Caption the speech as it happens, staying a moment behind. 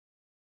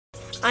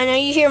I know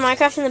you hear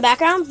Minecraft in the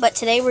background, but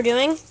today we're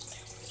doing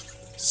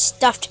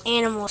stuffed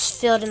animals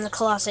filled in the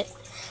closet.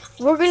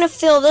 We're going to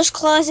fill this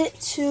closet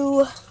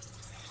to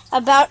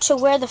about to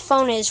where the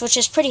phone is, which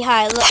is pretty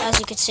high, look, as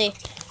you can see.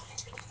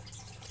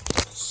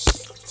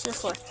 To the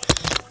floor.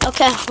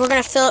 Okay, we're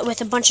going to fill it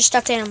with a bunch of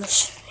stuffed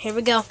animals. Here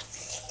we go.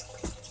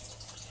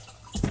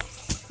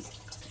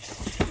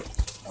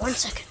 1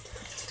 second.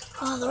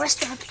 Oh, the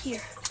rest are up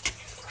here.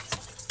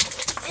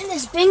 And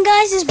this bin,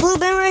 guys, this blue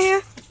bin right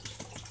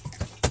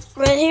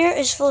here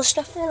is full of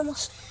stuffed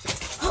animals.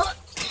 Oh,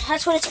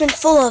 that's what it's been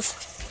full of.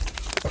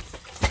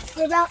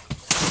 We're about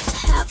to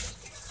have,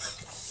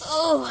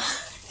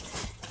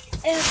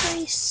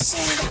 every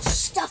single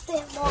stuffed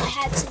animal I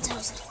had since I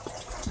was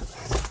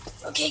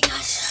little. Okay,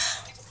 guys.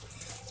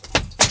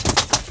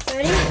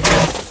 Ready?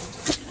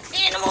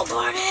 Animal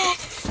party!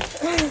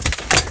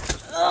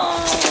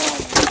 Oh.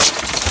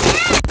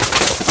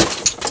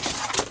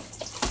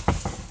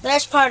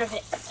 That's part of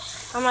it.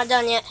 I'm not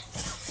done yet.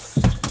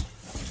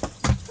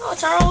 Oh,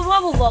 it's our old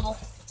Wubble Bubble.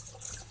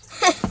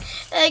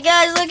 Hey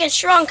guys, look, it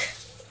shrunk.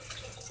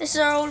 This is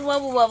our old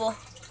Wubble Bubble.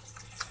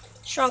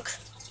 Shrunk.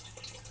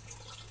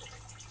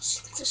 It's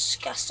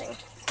disgusting.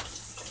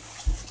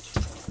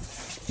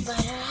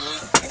 But,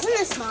 isn't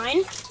this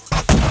mine?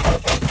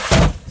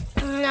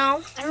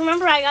 No. I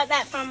remember I got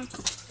that from...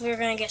 We're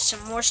going to get some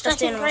more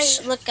stuffed animals.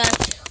 Grade. Look, guys,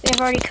 we have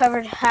already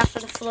covered half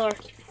of the floor.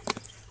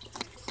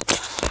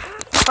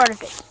 Part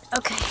of it.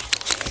 Okay.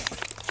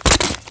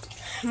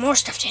 More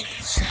stuffed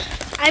animals.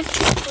 I have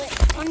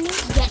chocolate on me.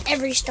 You got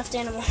every stuffed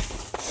animal.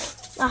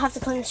 I'll have to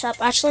clean this up.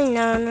 Actually,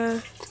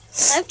 no.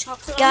 I have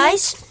chocolate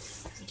guys,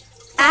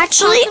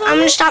 actually, I'm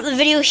going to stop the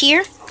video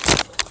here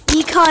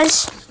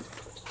because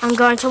I'm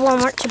going to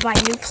Walmart to buy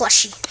a new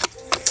plushie.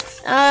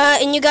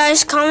 And you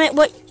guys comment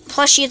what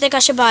plushie you think I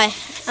should buy.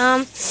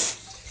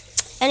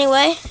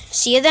 Anyway,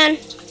 see you then.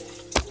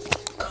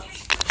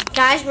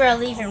 Guys, we're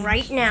leaving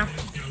right now.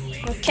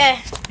 Okay,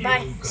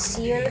 bye.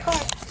 See you in the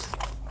car.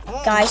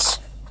 Guys,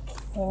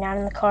 you're not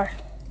in the car.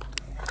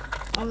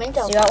 See you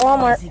at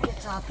Walmart.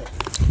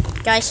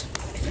 Guys,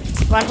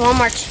 we're at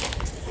Walmart.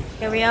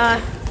 Here we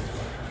are.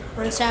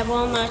 We're inside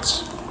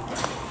Walmart.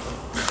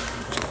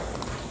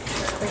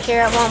 We're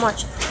here at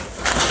Walmart.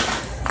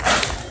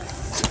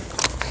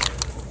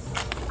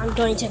 I'm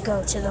going to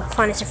go to the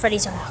finest of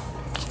Freddy's aisle.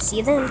 See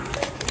you then.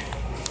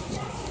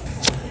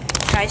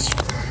 Guys.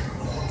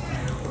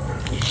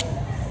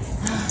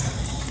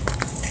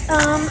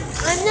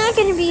 I'm not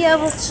going to be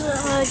able to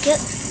get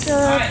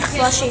the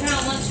plushie.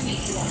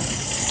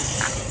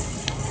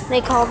 They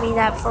called me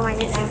that for my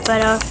nickname,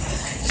 but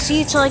see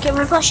you till I get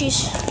my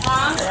plushies.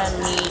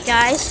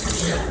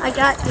 Guys, I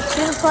got the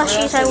two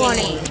plushies I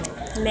wanted.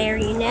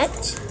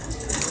 Marionette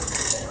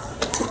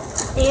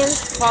and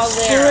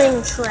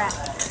Springtrap.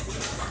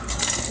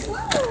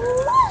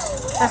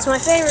 That's my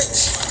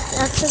favorites.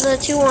 That's the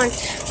two one.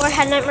 Or I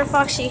had Nightmare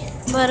Foxy.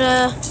 But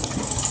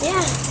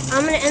yeah,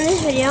 I'm gonna end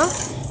this video.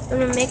 I'm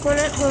gonna make one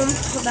at home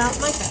about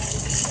Minecraft.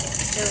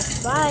 So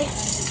bye.